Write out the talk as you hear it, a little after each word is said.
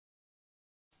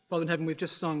Father in heaven, we've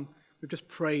just sung, we've just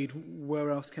prayed, where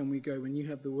else can we go when you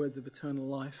have the words of eternal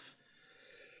life?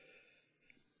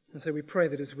 And so we pray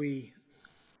that as we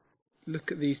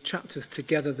look at these chapters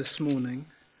together this morning,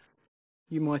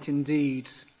 you might indeed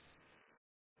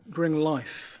bring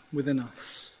life within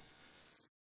us.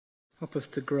 Help us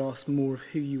to grasp more of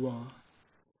who you are,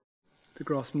 to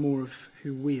grasp more of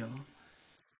who we are,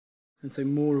 and so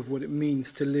more of what it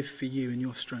means to live for you in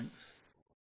your strength.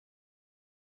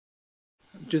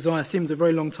 Josiah seems a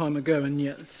very long time ago, and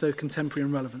yet it's so contemporary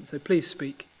and relevant. So please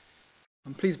speak,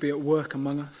 and please be at work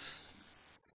among us.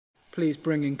 Please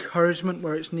bring encouragement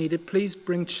where it's needed. Please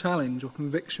bring challenge or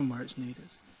conviction where it's needed.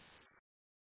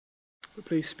 But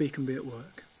please speak and be at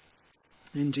work.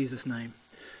 In Jesus' name,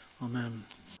 amen.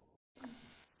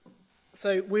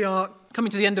 So we are coming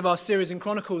to the end of our series in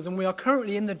Chronicles, and we are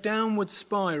currently in the downward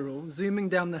spiral, zooming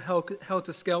down the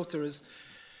helter-skelter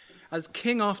as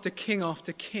king after king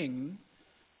after king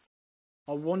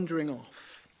are wandering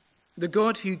off. The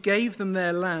God who gave them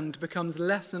their land becomes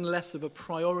less and less of a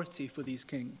priority for these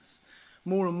kings,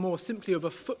 more and more simply of a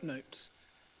footnote,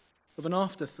 of an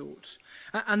afterthought.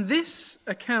 And this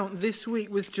account this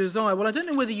week with Josiah, well, I don't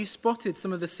know whether you spotted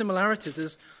some of the similarities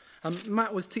as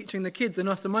Matt was teaching the kids and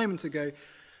us a moment ago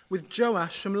with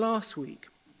Joash from last week.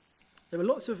 There were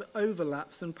lots of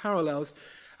overlaps and parallels.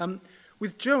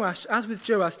 With Joash,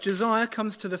 Josiah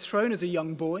comes to the throne as a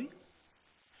young boy.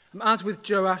 As with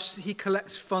Joash, he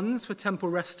collects funds for temple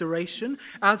restoration.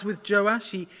 As with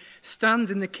Joash, he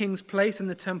stands in the king's place in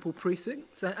the temple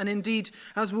precincts. And indeed,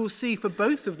 as we'll see, for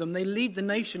both of them, they lead the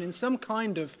nation in some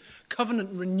kind of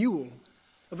covenant renewal,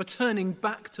 of a turning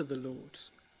back to the Lord.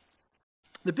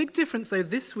 The big difference, though,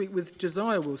 this week with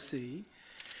Josiah we'll see,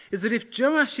 is that if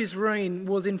Joash's reign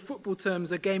was, in football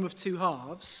terms, a game of two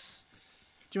halves,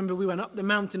 do you remember we went up the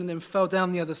mountain and then fell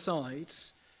down the other side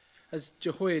as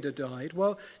Jehoiada died?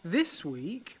 Well, this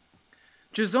week,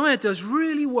 Josiah does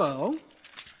really well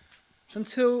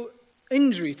until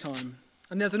injury time.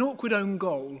 And there's an awkward own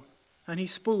goal, and he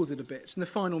spoils it a bit in the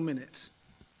final minute.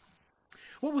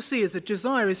 What we'll see is that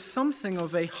Josiah is something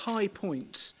of a high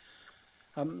point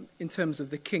in terms of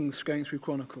the kings going through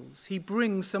Chronicles. He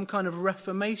brings some kind of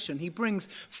reformation. He brings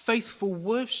faithful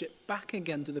worship back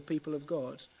again to the people of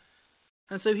God.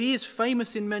 And so he is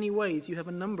famous in many ways. You have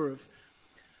a number of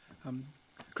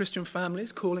Christian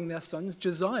families calling their sons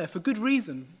Josiah for good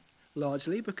reason,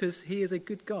 largely because he is a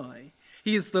good guy.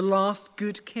 He is the last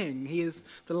good king. He is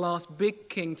the last big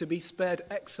king to be spared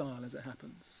exile, as it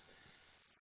happens.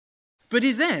 But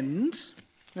his end,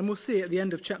 and we'll see at the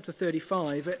end of chapter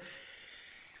 35,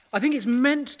 I think it's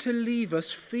meant to leave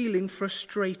us feeling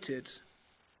frustrated.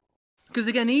 Because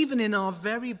again, even in our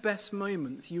very best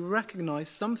moments, you recognize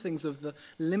some things of the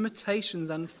limitations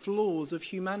and flaws of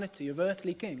humanity, of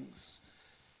earthly kings.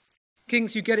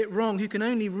 Kings who get it wrong, who can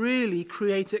only really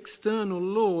create external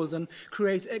laws and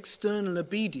create external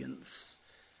obedience.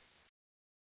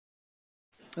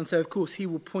 And so, of course, he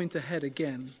will point ahead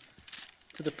again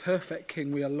to the perfect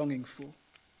king we are longing for.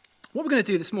 What we're going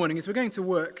to do this morning is we're going to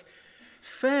work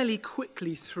fairly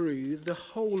quickly through the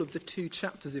whole of the 2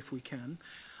 chapters if we can.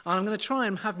 And I'm going to try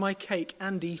and have my cake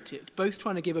and eat it, both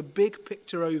trying to give a big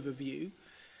picture overview,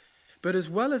 but as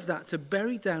well as that, to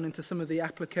bury down into some of the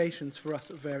applications for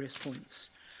us at various points.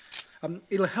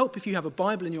 It'll help if you have a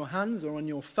Bible in your hands or on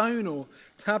your phone or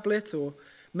tablet or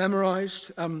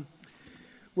memorized.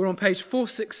 We're on page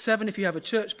 467 if you have a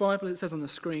church Bible, it says on the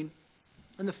screen.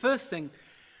 And the first thing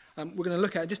we're going to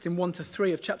look at just in 1 to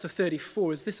 3 of chapter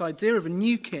 34 is this idea of a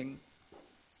new king.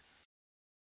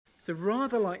 So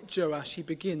rather like Joash, he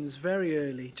begins very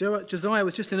early. Josiah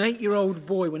was just an 8-year-old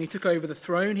boy when he took over the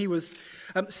throne. He was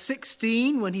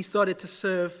 16 when he started to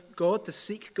serve God, to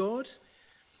seek God.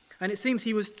 And it seems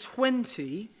he was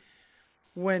 20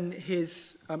 when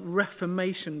his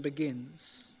reformation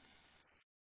begins.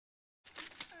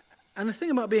 And the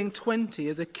thing about being 20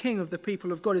 as a king of the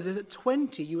people of God is that at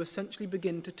 20 you essentially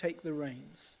begin to take the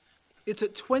reins. It's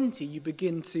at 20 you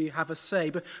begin to have a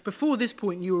say. But before this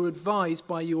point, you were advised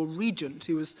by your regent,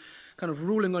 who was kind of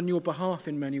ruling on your behalf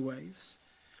in many ways.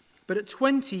 But at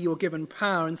 20, you're given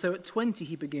power, and so at 20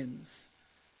 he begins.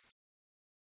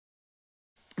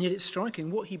 And yet it's striking,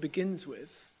 what he begins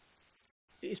with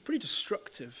is pretty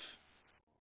destructive.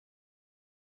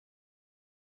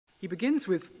 He begins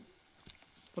with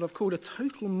what I've called a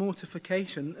total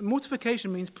mortification.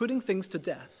 Mortification means putting things to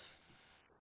death.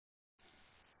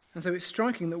 And so it's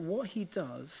striking that what he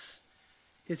does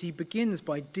is he begins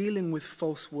by dealing with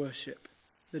false worship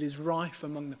that is rife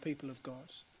among the people of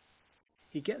God.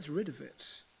 He gets rid of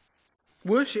it.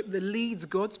 Worship that leads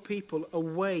God's people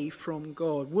away from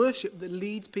God. Worship that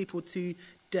leads people to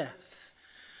death.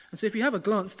 And so if you have a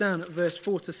glance down at verse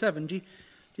 4 to 7, do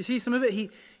you see some of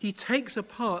it? He takes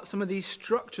apart some of these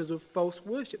structures of false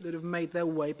worship that have made their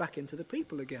way back into the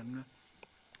people again.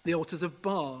 The altars of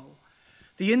Baal,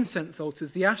 the incense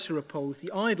altars, the Asherah poles,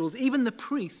 the idols, even the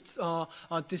priests are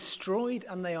destroyed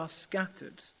and they are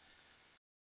scattered.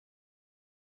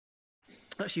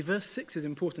 Actually, verse 6 is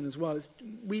important as well.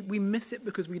 We miss it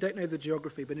because we don't know the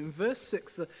geography, but in verse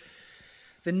 6,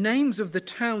 the names of the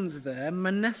towns there,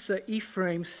 Manasseh,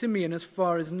 Ephraim, Simeon, as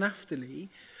far as Naphtali,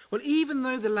 well, even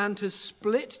though the land has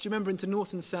split, do you remember, into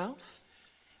north and south?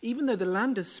 Even though the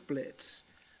land has split,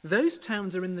 those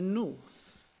towns are in the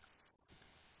north.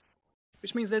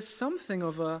 Which means there's something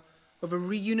of a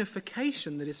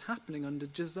reunification that is happening under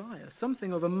Josiah,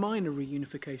 something of a minor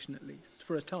reunification at least,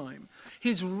 for a time.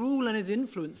 His rule and his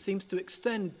influence seems to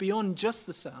extend beyond just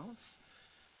the south,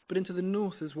 but into the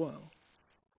north as well.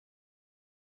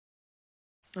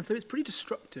 And so it's pretty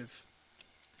destructive.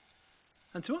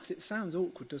 And to us it sounds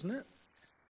awkward, doesn't it?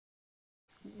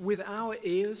 With our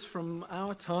ears from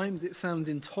our times, it sounds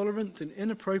intolerant and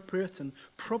inappropriate and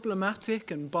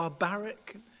problematic and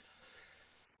barbaric.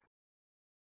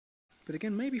 But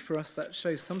again, maybe for us that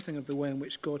shows something of the way in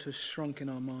which God has shrunk in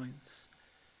our minds.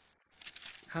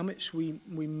 How much we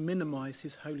minimize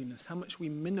his holiness, how much we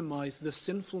minimize the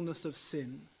sinfulness of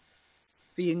sin,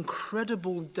 the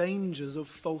incredible dangers of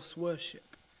false worship.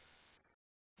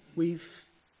 We've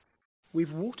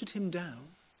watered him down.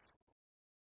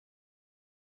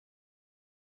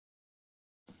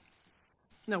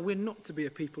 Now, we're not to be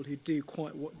a people who do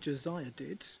quite what Josiah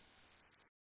did,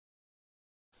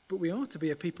 but we are to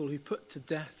be a people who put to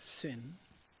death sin,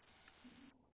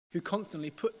 who constantly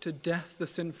put to death the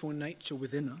sinful nature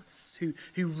within us, who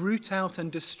root out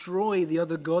and destroy the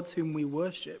other gods whom we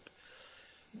worship.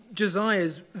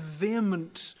 Josiah's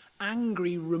vehement,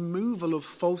 angry removal of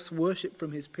false worship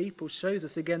from his people shows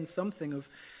us again something of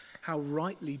how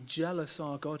rightly jealous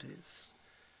our God is.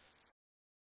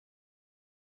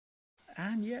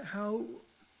 And yet how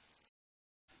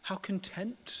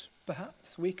content,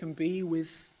 perhaps, we can be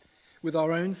with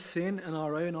our own sin and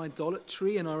our own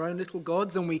idolatry and our own little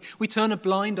gods, and we turn a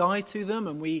blind eye to them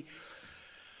and we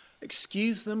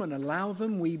excuse them and allow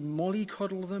them, we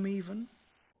mollycoddle them even.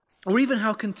 Or even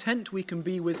how content we can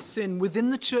be with sin within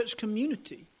the church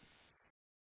community.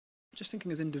 Just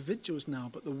thinking as individuals now,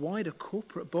 but the wider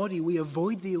corporate body, we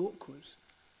avoid the awkward.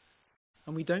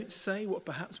 And we don't say what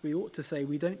perhaps we ought to say.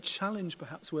 We don't challenge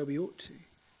perhaps where we ought to.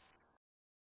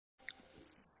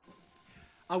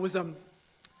 I was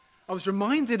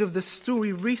reminded of the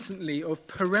story recently of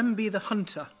Parembi the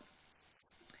hunter.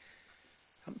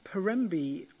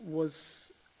 Parembi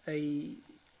was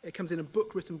it comes in a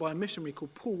book written by a missionary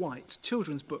called Paul White,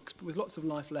 children's books, but with lots of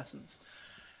life lessons.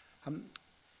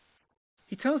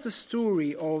 He tells the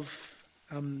story of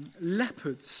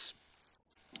leopards.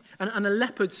 And a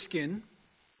leopard skin,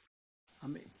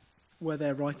 where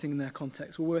they're writing in their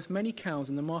context, were worth many cows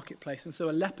in the marketplace. And so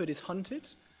a leopard is hunted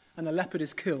and a leopard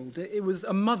is killed. It was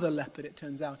a mother leopard, it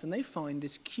turns out. And they find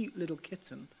this cute little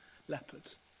kitten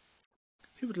leopard.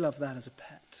 Who would love that as a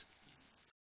pet?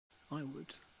 I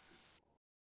would.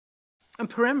 And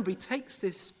Parembi takes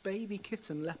this baby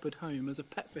kitten leopard home as a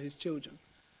pet for his children.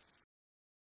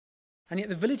 And yet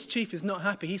the village chief is not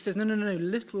happy. He says, no,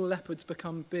 little leopards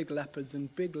become big leopards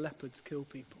and big leopards kill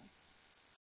people.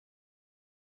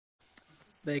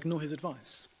 They ignore his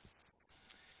advice.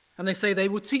 And they say they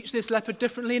will teach this leopard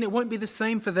differently and it won't be the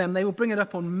same for them. They will bring it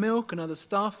up on milk and other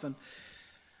stuff.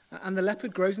 And the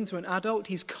leopard grows into an adult.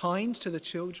 He's kind to the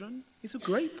children. He's a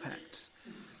great pet.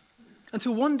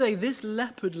 Until one day this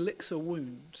leopard licks a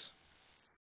wound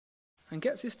and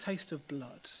gets his taste of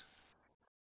blood.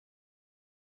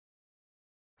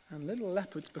 And little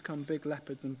leopards become big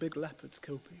leopards and big leopards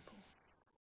kill people.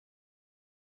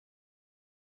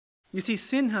 You see,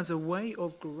 sin has a way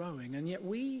of growing, and yet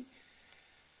we,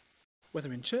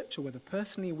 whether in church or whether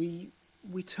personally,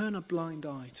 we turn a blind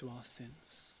eye to our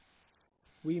sins.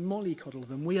 We mollycoddle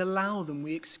them, we allow them,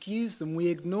 we excuse them, we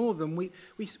ignore them,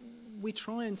 we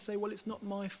try and say, well, it's not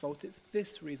my fault, it's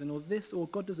this reason, or this, or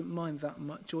God doesn't mind that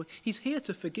much, or he's here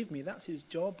to forgive me, that's his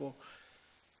job, or...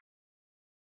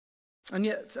 And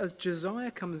yet, as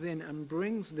Josiah comes in and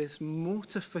brings this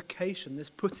mortification, this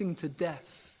putting to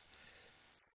death,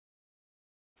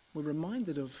 we're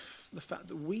reminded of the fact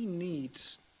that we need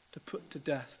to put to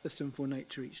death the sinful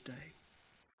nature each day.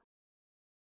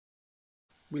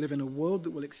 We live in a world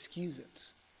that will excuse it.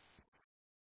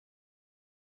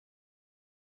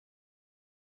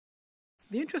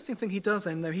 The interesting thing he does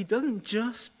then, though, he doesn't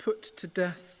just put to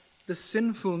death the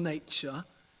sinful nature,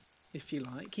 if you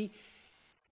like.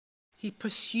 he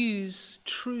pursues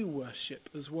true worship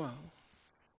as well.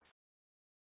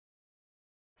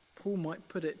 Paul might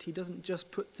put it, he doesn't just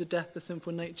put to death the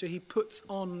sinful nature, he puts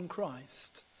on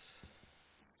Christ.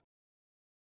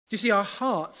 You see, our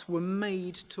hearts were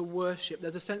made to worship.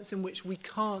 There's a sense in which we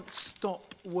can't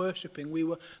stop worshipping. We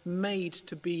were made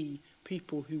to be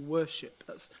people who worship.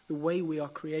 That's the way we are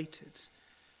created.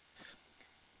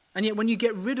 And yet when you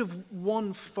get rid of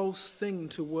one false thing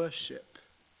to worship,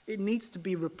 it needs to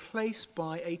be replaced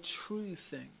by a true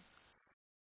thing.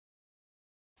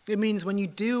 It means when you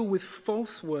deal with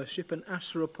false worship and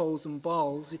Asherah poles and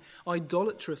Baals,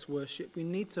 idolatrous worship, we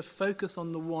need to focus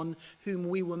on the one whom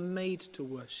we were made to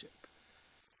worship,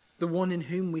 the one in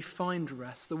whom we find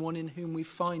rest, the one in whom we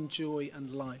find joy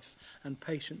and life and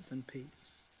patience and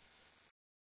peace.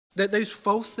 That those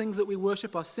false things that we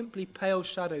worship are simply pale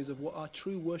shadows of what our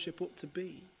true worship ought to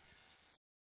be.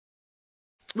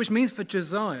 Which means for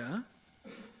Josiah,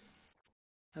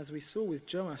 as we saw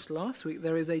with Joash last week,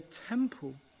 there is a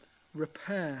temple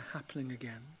repair happening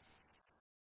again.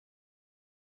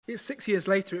 It's 6 years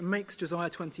later, it makes Josiah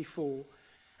 24.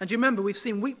 And do you remember, we've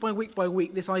seen week by week by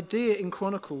week this idea in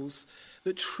Chronicles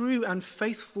that true and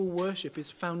faithful worship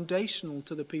is foundational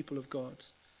to the people of God.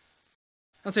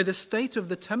 And so the state of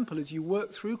the temple as you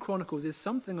work through Chronicles is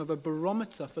something of a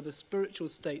barometer for the spiritual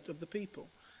state of the people.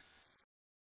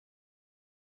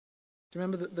 Do you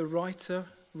remember that the writer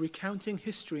recounting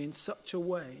history in such a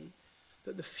way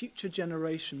that the future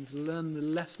generations learn the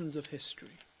lessons of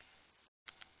history?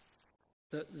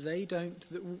 That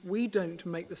we don't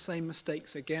make the same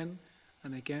mistakes again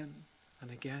and again and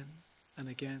again and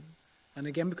again and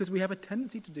again, because we have a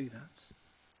tendency to do that.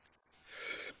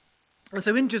 And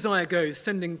so in Josiah goes,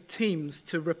 sending teams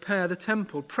to repair the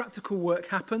temple. Practical work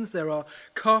happens. There are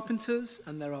carpenters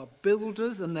and there are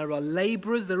builders and there are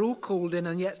labourers. They're all called in.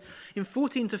 And yet in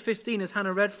 14 to 15, as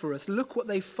Hannah read for us, look what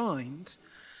they find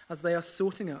as they are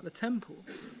sorting out the temple.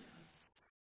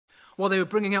 While they were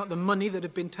bringing out the money that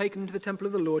had been taken into the temple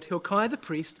of the Lord, Hilkiah the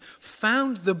priest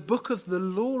found the book of the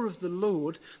law of the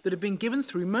Lord that had been given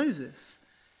through Moses.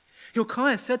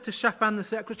 Hilkiah said to Shaphan the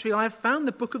secretary, "I have found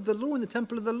the book of the law in the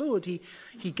temple of the Lord." He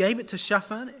gave it to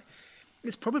Shaphan.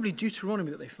 It's probably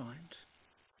Deuteronomy that they find.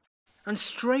 And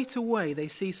straight away they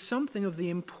see something of the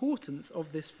importance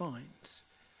of this find.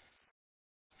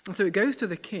 And so it goes to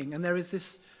the king, and there is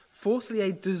this, fourthly,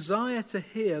 a desire to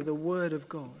hear the word of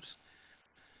God.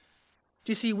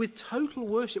 Do you see, with total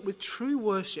worship, with true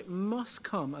worship, must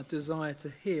come a desire to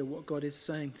hear what God is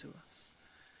saying to us.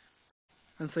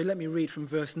 And so let me read from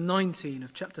verse 19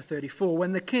 of chapter 34.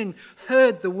 When the king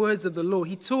heard the words of the law,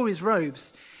 he tore his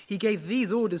robes. He gave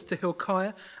these orders to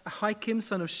Hilkiah, Ahikam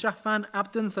son of Shaphan,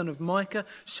 Abdon son of Micah,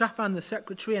 Shaphan the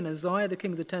secretary, and Uzziah the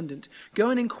king's attendant.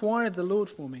 Go and inquire of the Lord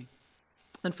for me,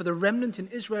 and for the remnant in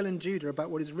Israel and Judah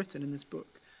about what is written in this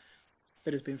book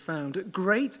that has been found.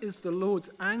 Great is the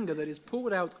Lord's anger that is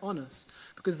poured out on us,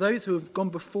 because those who have gone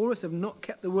before us have not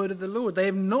kept the word of the Lord. They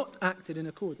have not acted in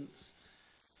accordance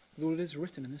with all that is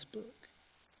written in this book.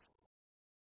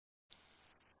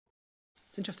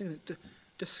 It's interesting, isn't it?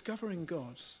 Discovering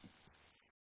God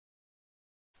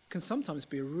can sometimes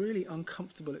be a really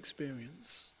uncomfortable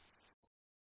experience.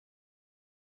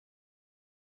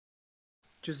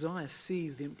 Josiah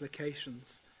sees the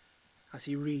implications as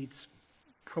he reads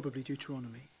probably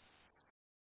Deuteronomy.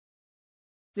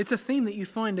 It's a theme that you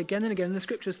find again and again in the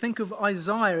scriptures. Think of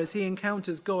Isaiah as he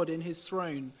encounters God in his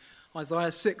throne.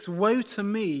 Isaiah 6, "Woe to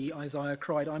me," Isaiah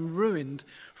cried, "I'm ruined,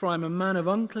 for I'm a man of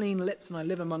unclean lips, and I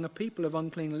live among a people of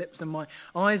unclean lips, and my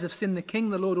eyes have seen the King,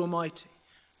 the Lord Almighty."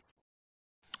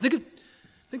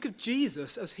 Think of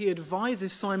Jesus as he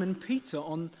advises Simon Peter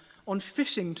on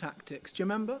fishing tactics. Do you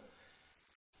remember?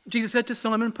 Jesus said to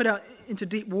Simon, "Put out into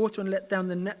deep water and let down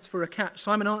the nets for a catch."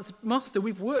 Simon answered, "Master,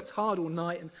 we've worked hard all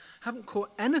night and haven't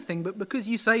caught anything, but because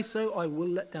you say so, I will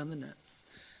let down the nets."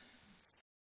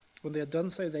 When they had done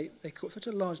so, they caught such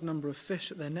a large number of fish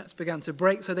that their nets began to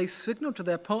break. So they signaled to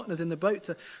their partners in the boat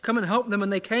to come and help them,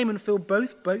 and they came and filled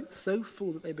both boats so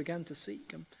full that they began to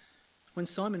sink. And when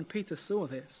Simon Peter saw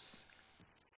this,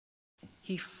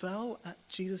 he fell at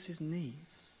Jesus'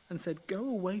 knees and said, "Go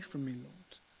away from me,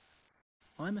 Lord.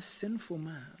 I'm a sinful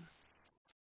man."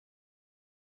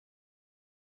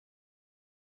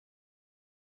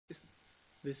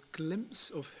 This glimpse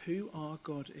of who our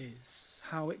God is,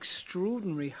 how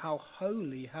extraordinary, how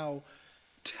holy, how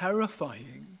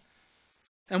terrifying.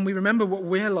 And we remember what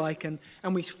we're like, and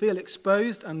we feel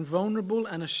exposed and vulnerable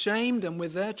and ashamed, and we're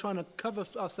there trying to cover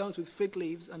ourselves with fig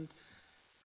leaves. And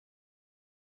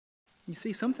you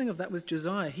see something of that with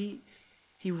Josiah. He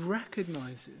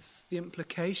recognizes the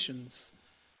implications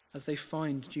as they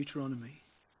find Deuteronomy.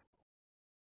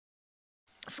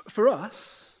 For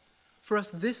us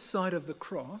this side of the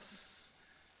cross,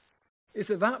 it's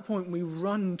at that point we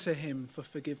run to him for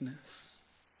forgiveness.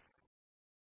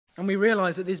 And we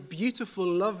realize that this beautiful,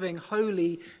 loving,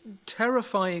 holy,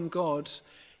 terrifying God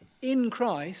in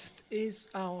Christ is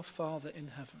our Father in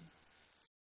heaven.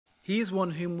 He is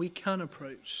one whom we can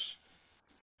approach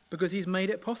because he's made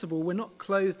it possible. We're not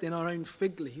clothed in our own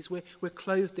fig leaves. We're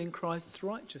clothed in Christ's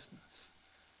righteousness.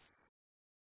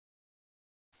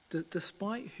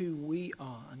 Despite who we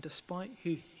are and despite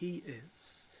who he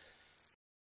is,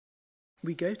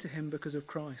 we go to him because of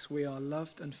Christ. We are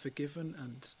loved and forgiven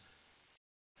and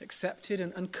accepted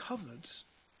and covered.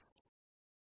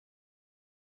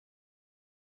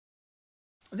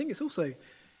 I think it's also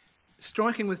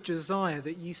striking with Josiah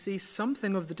that you see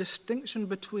something of the distinction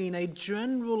between a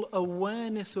general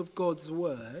awareness of God's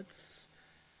words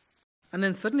and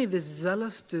then suddenly this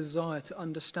zealous desire to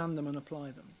understand them and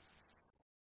apply them.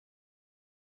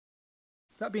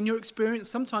 Has that been your experience?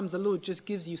 Sometimes the Lord just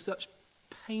gives you such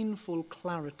painful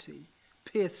clarity,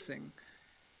 piercing.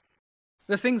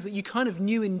 The things that you kind of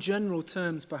knew in general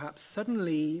terms, perhaps,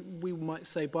 suddenly, we might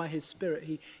say, by his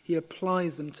Spirit, he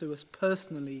applies them to us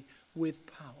personally with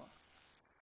power.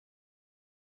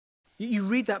 You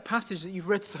read that passage that you've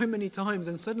read so many times,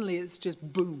 and suddenly it's just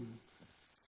boom.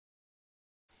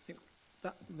 I think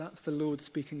that's the Lord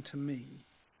speaking to me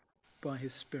by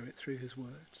his Spirit through his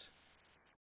word.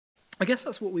 I guess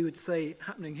that's what we would say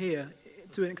happening here,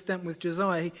 to an extent with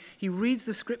Josiah. He reads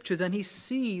the scriptures and he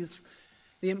sees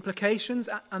the implications,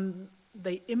 and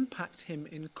they impact him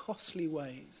in costly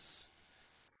ways.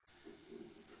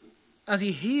 As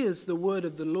he hears the word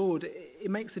of the Lord, it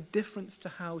makes a difference to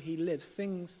how he lives.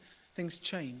 Things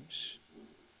change.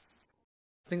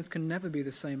 Things can never be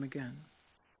the same again.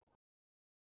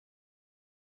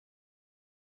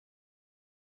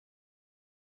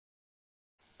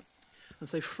 And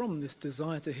so from this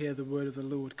desire to hear the word of the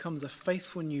Lord comes a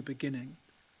faithful new beginning.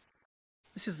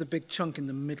 This is the big chunk in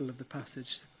the middle of the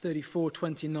passage,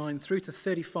 34:29 through to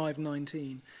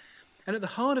 35:19. And at the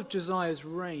heart of Josiah's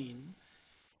reign,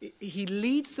 he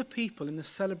leads the people in the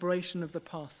celebration of the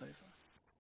Passover.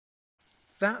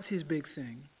 That's his big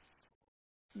thing.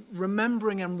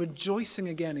 Remembering and rejoicing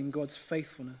again in God's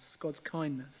faithfulness, God's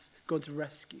kindness, God's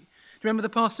rescue. Do you remember the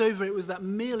Passover? It was that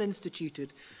meal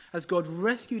instituted as God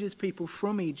rescued his people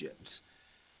from Egypt.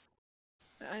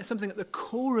 It's something at the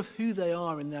core of who they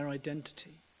are in their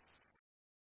identity.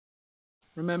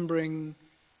 Remembering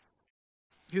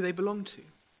who they belong to.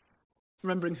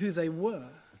 Remembering who they were.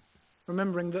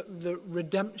 Remembering the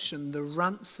redemption, the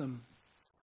ransom,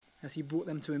 as he brought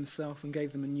them to himself and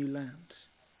gave them a new land.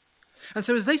 And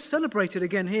so as they celebrated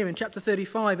again here in chapter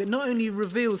 35, it not only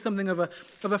reveals something of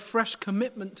a fresh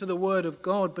commitment to the word of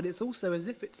God, but it's also as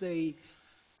if it's a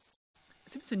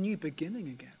new beginning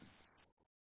again.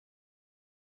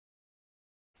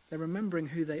 They're remembering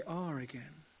who they are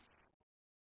again.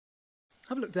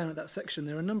 Have a look down at that section.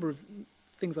 There are a number of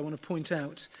things I want to point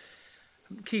out.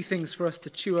 Key things for us to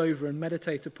chew over and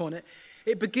meditate upon it.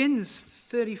 It begins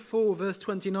 34 verse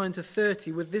 29 to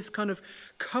 30 with this kind of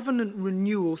covenant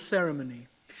renewal ceremony.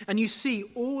 And you see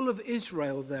all of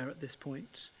Israel there at this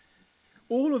point.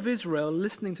 All of Israel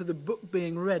listening to the book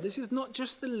being read. This is not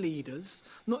just the leaders,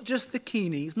 not just the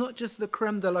keenies, not just the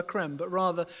creme de la creme, but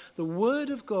rather the word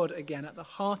of God again at the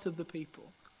heart of the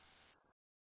people.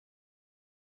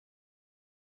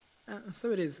 And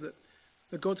so it is that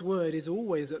God's word is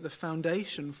always at the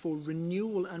foundation for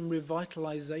renewal and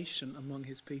revitalization among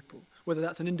his people, whether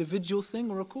that's an individual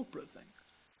thing or a corporate thing.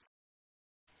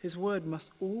 His word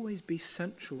must always be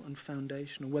central and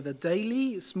foundational, whether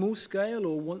daily, small scale,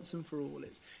 or once and for all.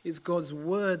 It's God's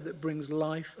word that brings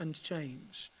life and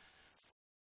change.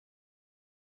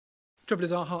 The trouble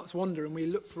is our hearts wander and we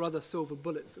look for other silver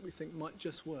bullets that we think might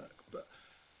just work. But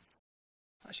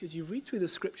actually, as you read through the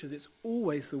scriptures, it's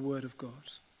always the word of God.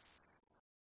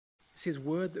 It's his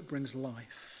word that brings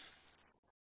life.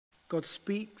 God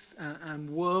speaks and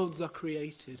worlds are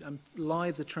created and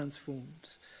lives are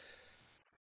transformed.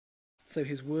 So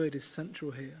his word is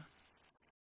central here.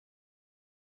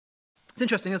 It's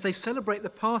interesting, as they celebrate the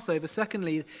Passover,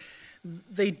 secondly,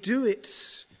 they do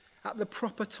it at the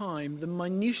proper time. The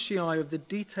minutiae of the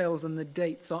details and the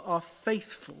dates are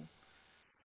faithful.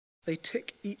 They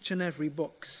tick each and every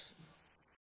box.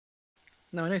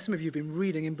 Now, I know some of you have been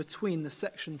reading in between the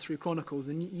sections through Chronicles,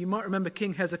 and you might remember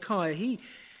King Hezekiah. A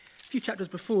few chapters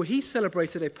before, he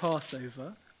celebrated a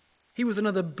Passover. He was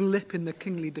another blip in the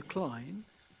kingly decline.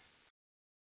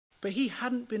 But he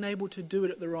hadn't been able to do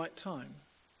it at the right time.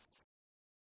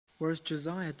 Whereas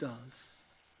Josiah does.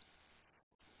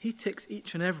 He ticks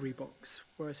each and every box,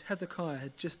 whereas Hezekiah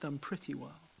had just done pretty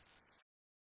well.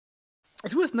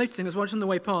 It's worth noticing as well, just on the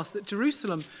way past, that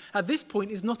Jerusalem at this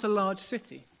point is not a large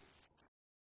city.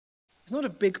 It's not a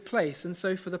big place, and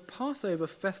so for the Passover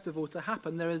festival to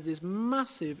happen, there is this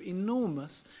massive,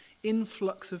 enormous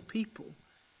influx of people.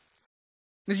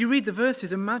 As you read the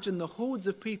verses, imagine the hordes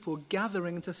of people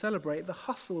gathering to celebrate, the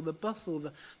hustle, the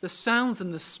bustle, the sounds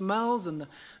and the smells and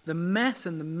the mess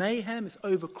and the mayhem. It's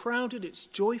overcrowded, it's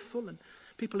joyful, and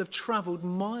people have travelled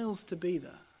miles to be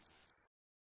there.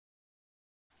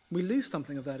 We lose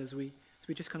something of that as we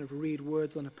just kind of read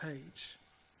words on a page.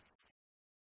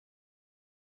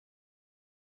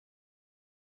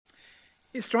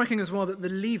 It's striking as well that the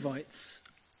Levites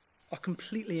are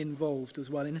completely involved as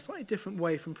well in a slightly different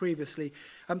way from previously.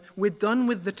 We're done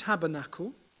with the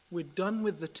tabernacle. We're done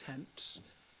with the tent.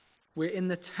 We're in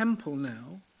the temple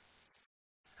now.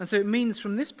 And so it means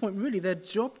from this point, really, their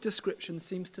job description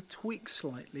seems to tweak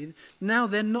slightly. Now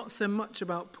they're not so much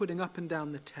about putting up and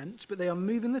down the tent, but they are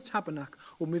moving the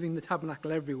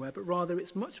tabernacle everywhere, but rather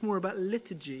it's much more about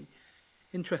liturgy,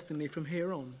 interestingly, from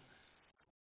here on.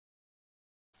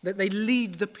 That they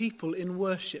lead the people in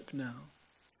worship now.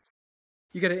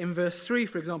 You get it in verse 3,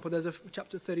 for example,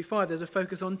 chapter 35, there's a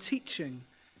focus on teaching,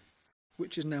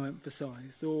 which is now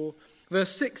emphasized. Or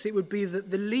verse 6, it would be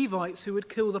that the Levites who would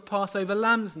kill the Passover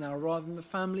lambs now rather than the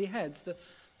family heads.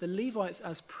 The Levites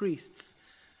as priests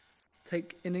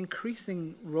take an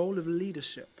increasing role of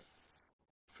leadership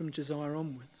from Josiah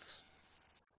onwards.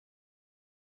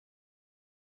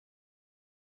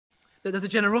 There's a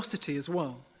generosity as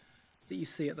well that you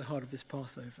see at the heart of this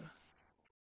Passover.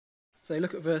 So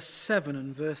look at verse 7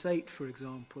 and verse 8, for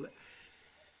example.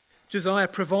 Josiah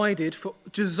provided for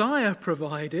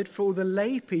all the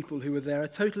lay people who were there a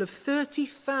total of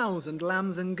 30,000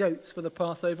 lambs and goats for the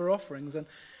Passover offerings,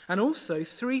 and also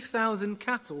 3,000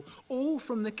 cattle, all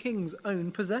from the king's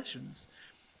own possessions.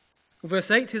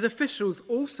 Verse 8, his officials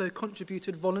also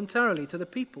contributed voluntarily to the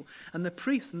people, and the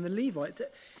priests and the Levites.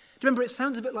 Do you remember, it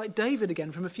sounds a bit like David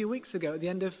again from a few weeks ago at the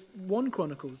end of 1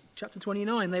 Chronicles, chapter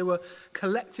 29. They were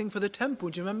collecting for the temple.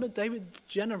 Do you remember David's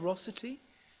generosity?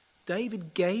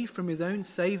 David gave from his own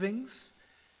savings,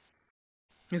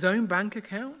 his own bank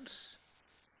account.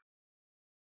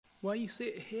 Well, you see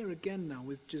it here again now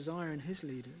with Josiah and his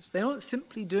leaders. They aren't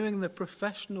simply doing the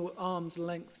professional arm's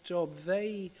length job.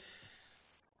 They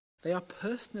are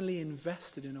personally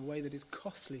invested in a way that is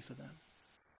costly for them.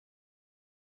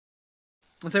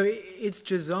 And so it's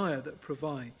Josiah that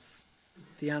provides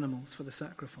the animals for the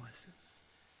sacrifices.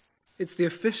 It's the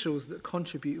officials that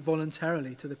contribute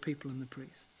voluntarily to the people and the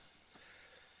priests.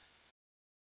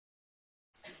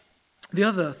 The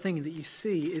other thing that you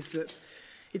see is that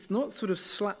it's not sort of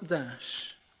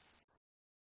slapdash.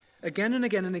 Again and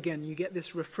again and again, you get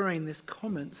this refrain, this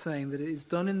comment saying that it is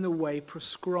done in the way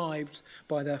prescribed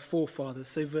by their forefathers.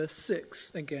 So verse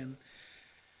 6 again.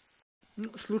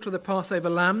 Slaughter the Passover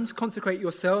lambs, consecrate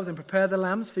yourselves and prepare the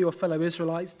lambs for your fellow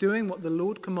Israelites, doing what the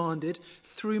Lord commanded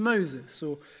through Moses.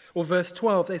 Or verse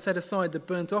 12, they set aside the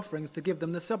burnt offerings to give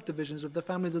them the subdivisions of the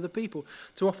families of the people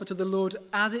to offer to the Lord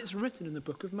as it's written in the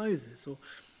book of Moses. Or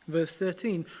verse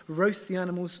 13, roast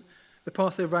the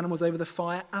Passover animals over the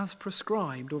fire as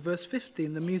prescribed. Or verse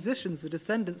 15, the musicians, the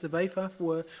descendants of Asaph,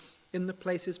 were in the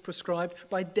places prescribed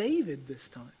by David this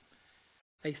time.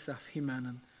 Asaph, Heman,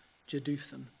 and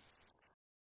Jeduthun.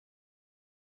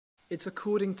 It's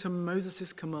according to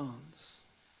Moses' commands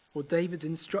or David's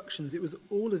instructions. It was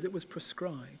all as it was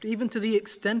prescribed, even to the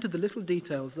extent of the little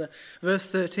details.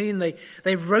 Verse 13,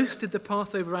 they roasted the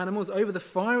Passover animals over the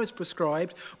fire as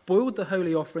prescribed, boiled the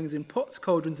holy offerings in pots,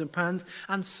 cauldrons, and pans,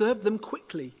 and served them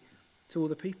quickly to all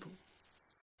the people.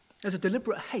 There's a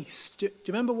deliberate haste. Do you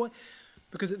remember why?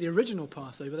 Because at the original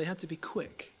Passover, they had to be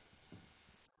quick.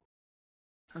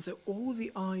 And so all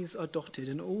the I's are dotted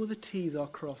and all the T's are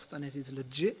crossed, and it is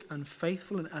legit and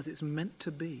faithful and as it's meant to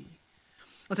be.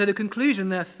 And so the conclusion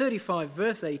there, 35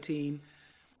 verse 18,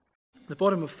 the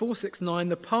bottom of 469,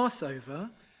 the Passover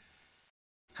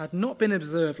had not been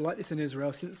observed like this in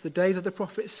Israel since the days of the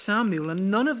prophet Samuel, and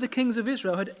none of the kings of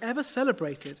Israel had ever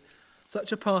celebrated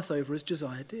such a Passover as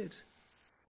Josiah did.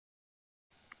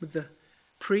 With the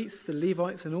priests, the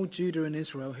Levites, and all Judah and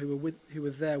Israel who were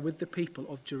there with the people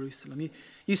of Jerusalem.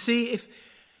 You see,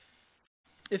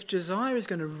 if Josiah is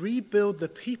going to rebuild the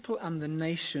people and the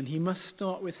nation, he must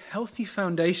start with healthy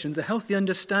foundations, a healthy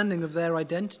understanding of their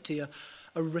identity, a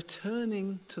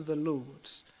returning to the Lord.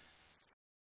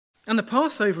 And the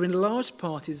Passover in large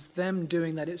part is them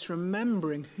doing that. It's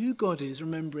remembering who God is,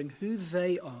 remembering who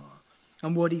they are,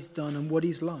 and what he's done and what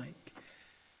he's like.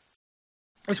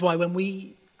 That's why when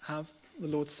we have the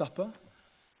Lord's Supper,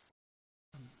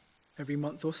 every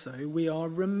month or so, we are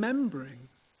remembering,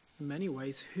 in many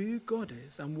ways, who God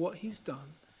is and what he's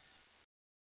done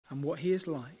and what he is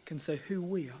like, and so who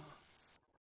we are.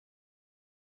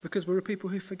 Because we're a people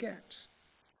who forget.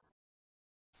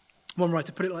 One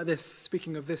writer put it like this,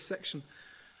 speaking of this section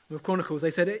of Chronicles.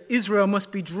 They said, Israel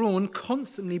must be drawn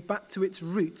constantly back to its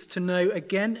roots to know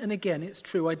again and again its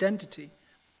true identity.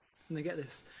 And they get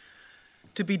this.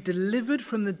 To be delivered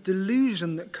from the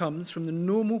delusion that comes from the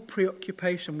normal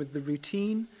preoccupation with the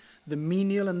routine, the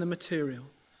menial and the material,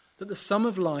 that the sum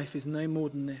of life is no more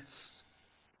than this.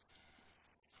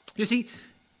 You see,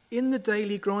 in the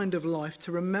daily grind of life,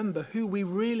 to remember who we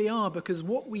really are, because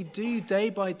what we do day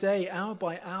by day, hour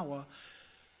by hour,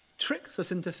 tricks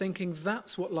us into thinking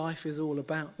that's what life is all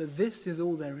about, that this is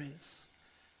all there is.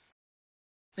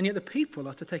 And yet the people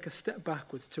are to take a step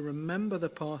backwards to remember the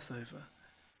Passover,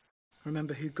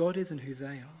 remember who God is and who they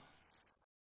are.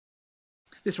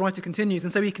 This writer continues,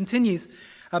 and so he continues,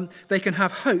 they can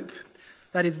have hope.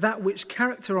 That is, that which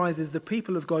characterizes the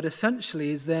people of God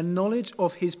essentially is their knowledge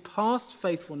of his past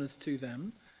faithfulness to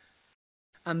them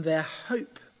and their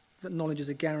hope that knowledge is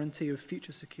a guarantee of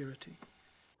future security.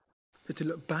 So to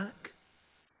look back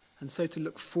and so to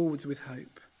look forwards with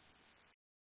hope.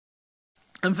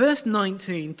 And verse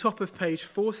 19, top of page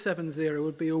 470,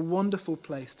 would be a wonderful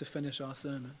place to finish our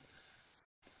sermon.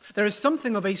 There is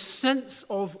something of a sense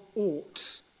of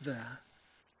ought there,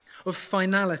 of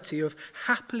finality, of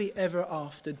happily ever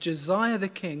after. Josiah the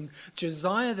king,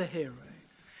 Josiah the hero,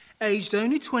 aged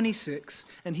only 26,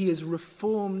 and he has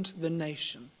reformed the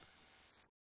nation.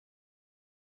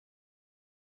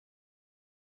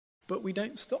 But we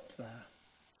don't stop there.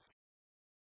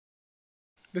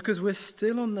 Because we're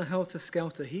still on the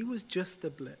helter-skelter. He was just a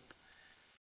blip.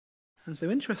 And so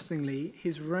interestingly,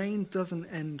 his reign doesn't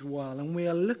end well. And we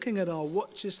are looking at our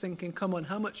watches thinking, come on,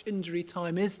 how much injury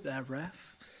time is there,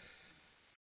 ref?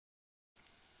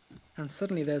 And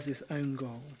suddenly there's this own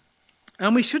goal.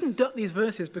 And we shouldn't duck these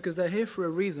verses because they're here for a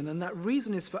reason, and that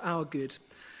reason is for our good.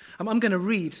 I'm going to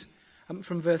read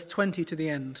from verse 20 to the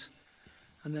end,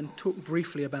 and then talk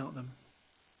briefly about them.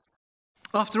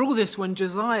 After all this, when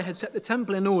Josiah had set the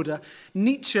temple in order,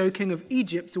 Necho, king of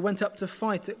Egypt, went up to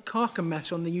fight at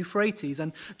Carchemish on the Euphrates,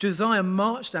 and Josiah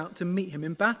marched out to meet him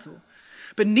in battle.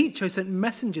 But Necho sent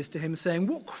messengers to him, saying,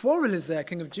 "What quarrel is there,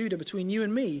 king of Judah, between you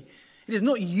and me? It is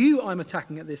not you I'm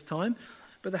attacking at this time,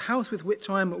 but the house with which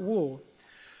I am at war.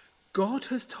 God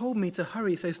has told me to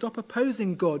hurry, so stop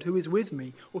opposing God who is with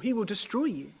me, or he will destroy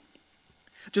you."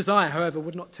 Josiah, however,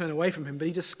 would not turn away from him, but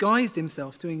he disguised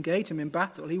himself to engage him in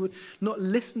battle. He would not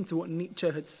listen to what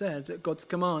Necho had said at God's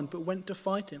command, but went to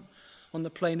fight him on the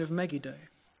plain of Megiddo.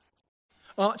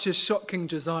 Archers shot King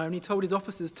Josiah, and he told his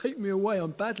officers, "Take me away,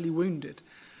 I'm badly wounded."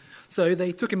 So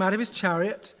they took him out of his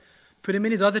chariot, put him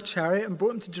in his other chariot, and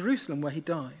brought him to Jerusalem, where he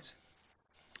died.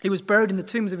 He was buried in the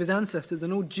tombs of his ancestors,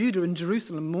 and all Judah and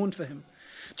Jerusalem mourned for him.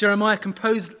 Jeremiah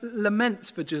composed laments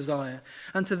for Josiah,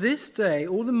 and to this day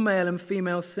all the male and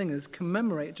female singers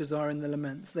commemorate Josiah in the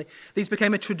laments. These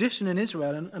became a tradition in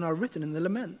Israel and are written in the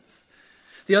laments.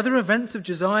 The other events of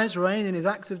Josiah's reign and his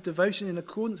acts of devotion in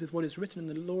accordance with what is written in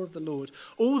the law of the Lord,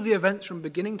 all the events from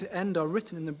beginning to end are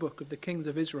written in the book of the kings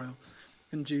of Israel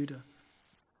and Judah.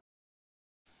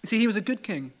 You see, he was a good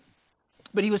king,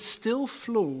 but he was still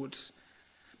flawed,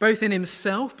 both in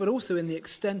himself but also in the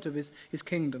extent of his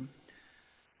kingdom.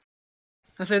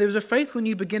 And so there was a faithful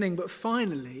new beginning, but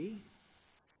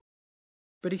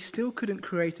he still couldn't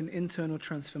create an internal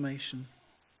transformation.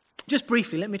 Just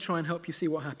briefly, let me try and help you see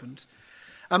what happened.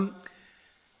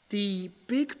 The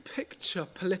big picture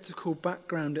political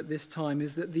background at this time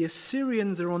is that the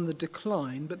Assyrians are on the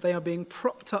decline, but they are being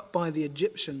propped up by the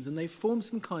Egyptians, and they form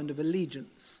some kind of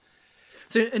allegiance.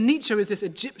 So Necho is this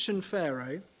Egyptian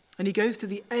pharaoh, and he goes to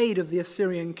the aid of the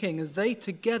Assyrian king as they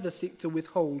together seek to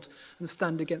withhold and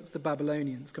stand against the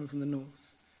Babylonians coming from the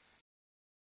north.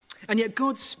 And yet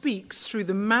God speaks through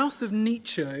the mouth of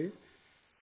Necho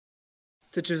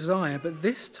to Josiah, but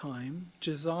this time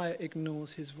Josiah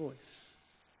ignores his voice.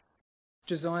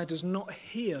 Josiah does not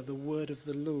hear the word of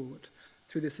the Lord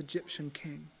through this Egyptian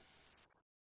king.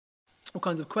 All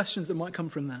kinds of questions that might come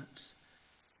from that.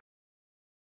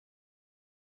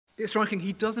 It's striking,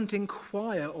 he doesn't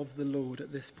inquire of the Lord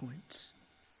at this point.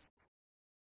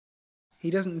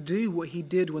 He doesn't do what he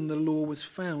did when the law was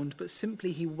found, but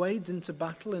simply he wades into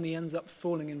battle and he ends up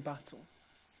falling in battle.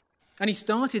 And he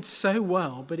started so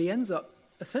well, but he ends up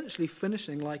essentially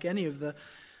finishing like any of the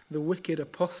wicked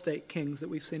apostate kings that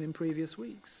we've seen in previous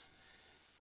weeks.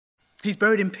 He's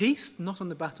buried in peace, not on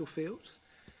the battlefield.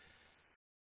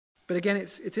 But again,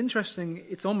 it's interesting,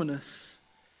 it's ominous,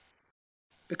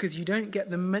 because you don't get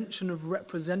the mention of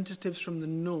representatives from the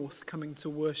north coming to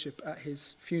worship at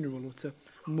his funeral or to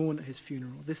mourn at his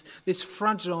funeral. This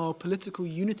fragile political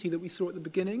unity that we saw at the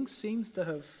beginning seems to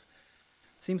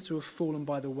have fallen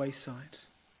by the wayside.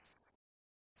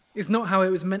 It's not how it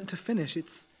was meant to finish.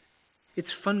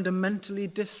 It's fundamentally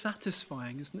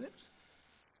dissatisfying, isn't it?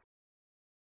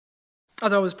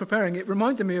 As I was preparing, it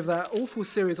reminded me of that awful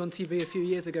series on TV a few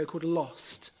years ago called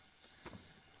Lost.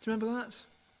 Do you remember that?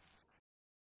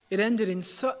 It ended in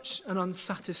such an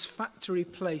unsatisfactory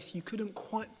place, you couldn't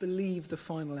quite believe the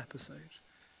final episode.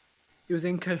 It was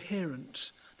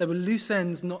incoherent. There were loose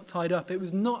ends not tied up. It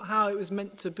was not how it was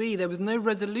meant to be. There was no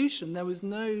resolution. There was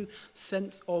no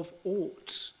sense of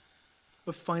ought,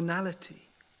 of finality.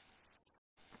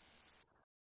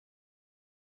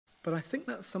 But I think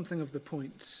that's something of the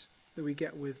point that we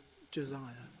get with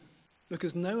Josiah,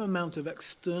 because no amount of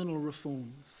external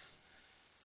reforms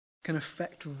can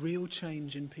affect real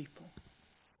change in people.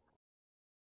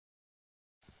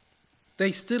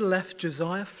 They still left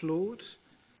Josiah flawed.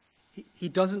 He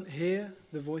doesn't hear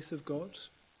the voice of God.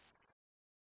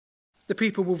 The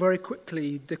people will very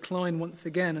quickly decline once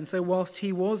again. And so whilst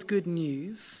he was good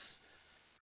news,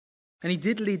 and he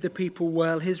did lead the people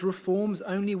well, his reforms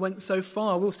only went so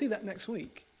far. We'll see that next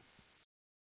week.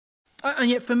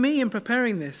 And yet for me, in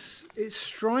preparing this, it's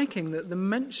striking that the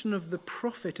mention of the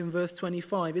prophet in verse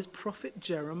 25 is prophet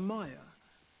Jeremiah.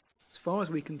 As far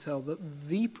as we can tell,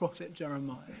 the prophet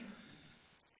Jeremiah.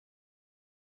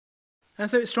 And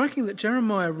so it's striking that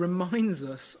Jeremiah reminds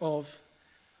us of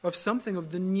something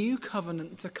of the new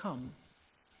covenant to come.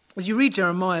 As you read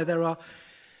Jeremiah, there are,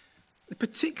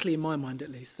 particularly in my mind at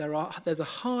least, there's a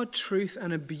hard truth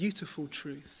and a beautiful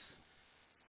truth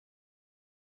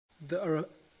that are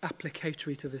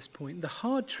applicatory to this point. The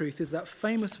hard truth is that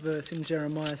famous verse in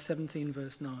Jeremiah 17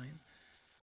 verse 9.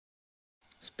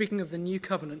 Speaking of the new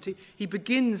covenant, he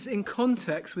begins in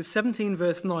context with 17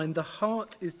 verse 9, the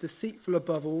heart is deceitful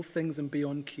above all things and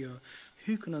beyond cure.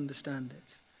 Who can understand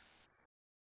it?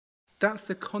 That's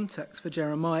the context for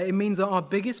Jeremiah. It means that our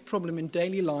biggest problem in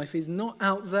daily life is not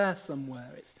out there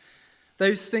somewhere. It's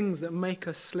those things that make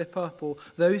us slip up, or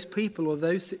those people or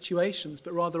those situations,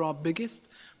 but rather our biggest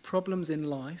problems in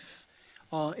life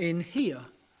are in here,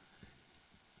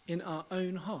 in our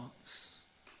own hearts.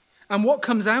 And what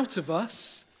comes out of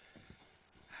us,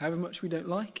 however much we don't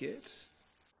like it,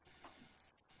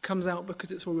 comes out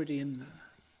because it's already in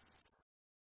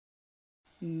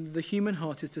there. The human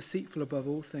heart is deceitful above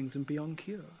all things and beyond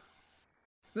cure.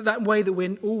 That way that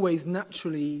we're always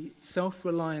naturally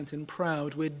self-reliant and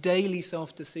proud, we're daily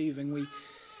self-deceiving,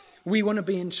 we want to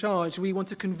be in charge. We want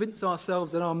to convince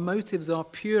ourselves that our motives are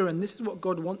pure and this is what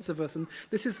God wants of us and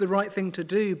this is the right thing to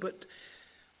do. But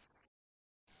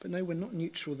no, we're not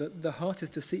neutral. That the heart is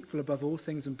deceitful above all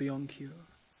things and beyond cure.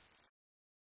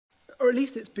 Or at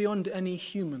least it's beyond any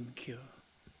human cure.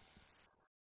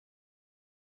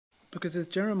 Because as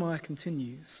Jeremiah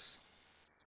continues,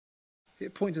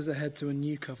 it points us ahead to a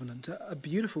new covenant, a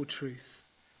beautiful truth.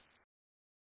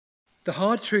 The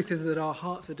hard truth is that our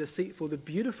hearts are deceitful. The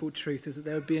beautiful truth is that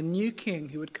there would be a new king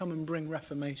who would come and bring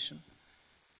reformation.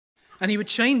 And he would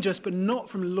change us, but not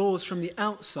from laws from the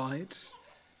outside,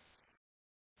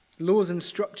 laws and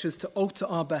structures to alter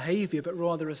our behavior, but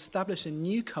rather establish a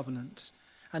new covenant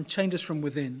and change us from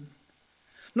within.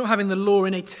 Not having the law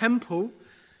in a temple,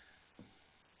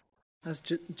 as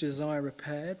Josiah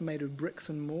repaired, made of bricks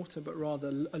and mortar, but rather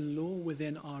a law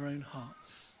within our own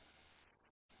hearts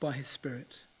by his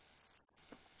Spirit.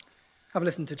 Have a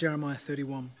listen to Jeremiah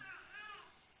 31.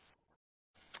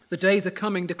 The days are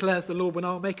coming, declares the Lord, when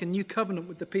I will make a new covenant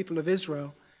with the people of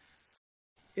Israel.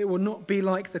 It will not be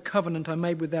like the covenant I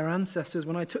made with their ancestors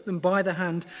when I took them by the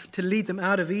hand to lead them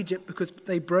out of Egypt because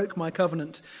they broke my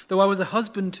covenant, though I was a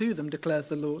husband to them, declares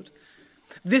the Lord.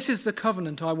 This is the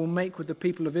covenant I will make with the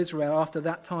people of Israel after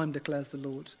that time, declares the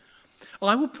Lord.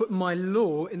 I will put my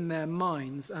law in their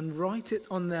minds and write it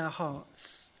on their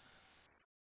hearts.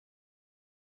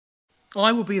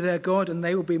 I will be their God and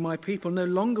they will be my people. No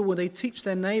longer will they teach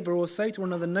their neighbor or say to one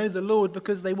another, know the Lord,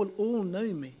 because they will all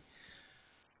know me.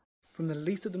 From the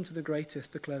least of them to the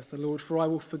greatest, declares the Lord, for I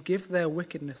will forgive their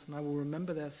wickedness and I will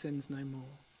remember their sins no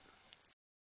more.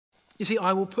 You see,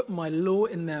 I will put my law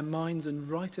in their minds and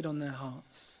write it on their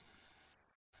hearts.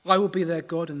 I will be their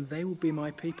God and they will be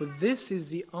my people. This is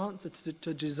the answer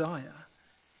to Josiah.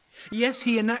 Yes,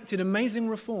 he enacted amazing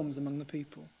reforms among the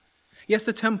people. Yes,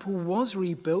 the temple was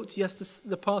rebuilt. Yes,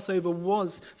 the Passover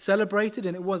was celebrated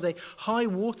and it was a high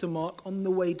watermark on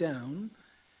the way down.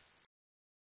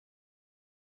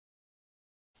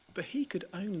 But he could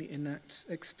only enact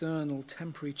external,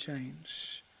 temporary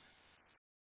change.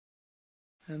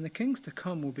 And the kings to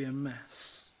come will be a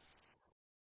mess.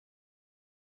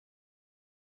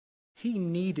 He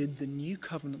needed the new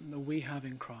covenant that we have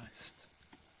in Christ.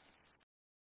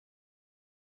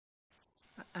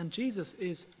 And Jesus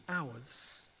is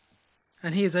ours.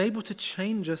 And he is able to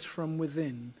change us from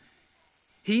within.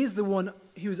 He is the one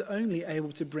who is only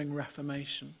able to bring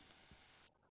reformation.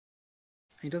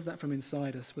 He does that from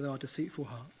inside us with our deceitful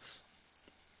hearts.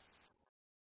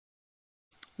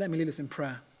 Let me lead us in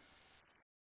prayer.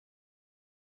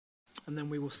 And then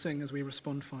we will sing as we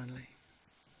respond finally.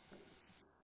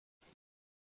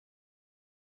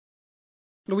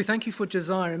 Lord, we thank you for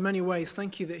Josiah in many ways.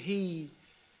 Thank you that he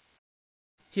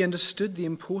understood the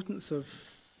importance of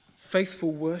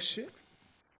faithful worship.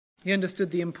 He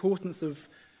understood the importance of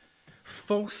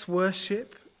false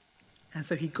worship, and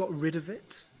so he got rid of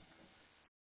it.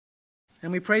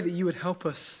 And we pray that you would help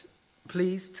us,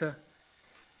 please, to,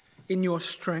 in your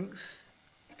strength,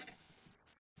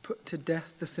 put to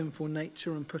death the sinful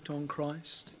nature and put on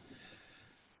Christ.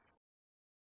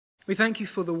 We thank you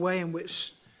for the way in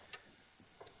which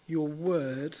your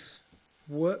words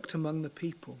worked among the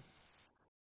people.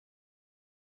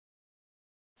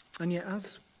 And yet,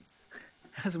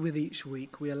 as with each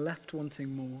week, we are left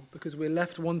wanting more, because we're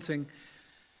left wanting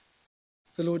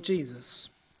the Lord Jesus,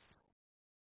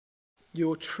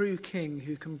 your true King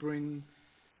who can bring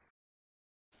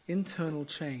internal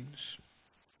change,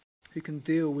 who can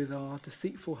deal with our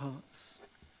deceitful hearts.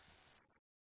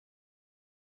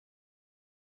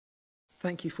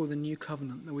 Thank you for the new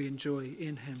covenant that we enjoy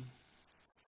in him.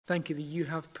 Thank you that you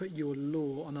have put your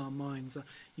law on our minds.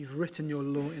 You've written your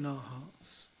law in our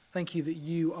hearts. Thank you that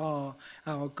you are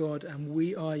our God and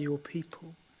we are your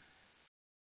people.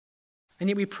 And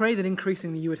yet we pray that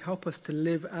increasingly you would help us to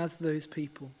live as those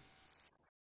people.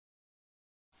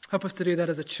 Help us to do that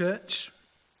as a church.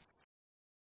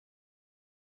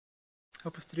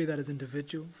 Help us to do that as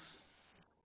individuals.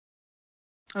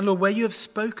 And Lord, where you have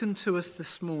spoken to us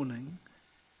this morning,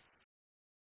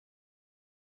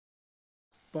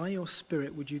 by your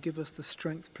Spirit, would you give us the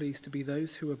strength, please, to be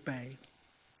those who obey,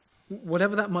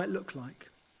 whatever that might look like.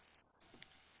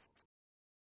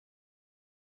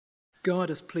 Guard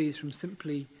us, please, from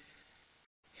simply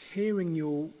hearing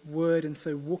your word and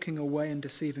so walking away and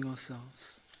deceiving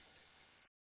ourselves.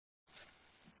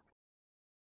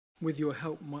 With your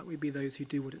help, might we be those who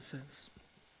do what it says.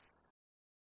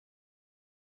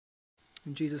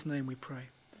 In Jesus' name we pray.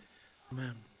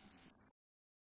 Amen.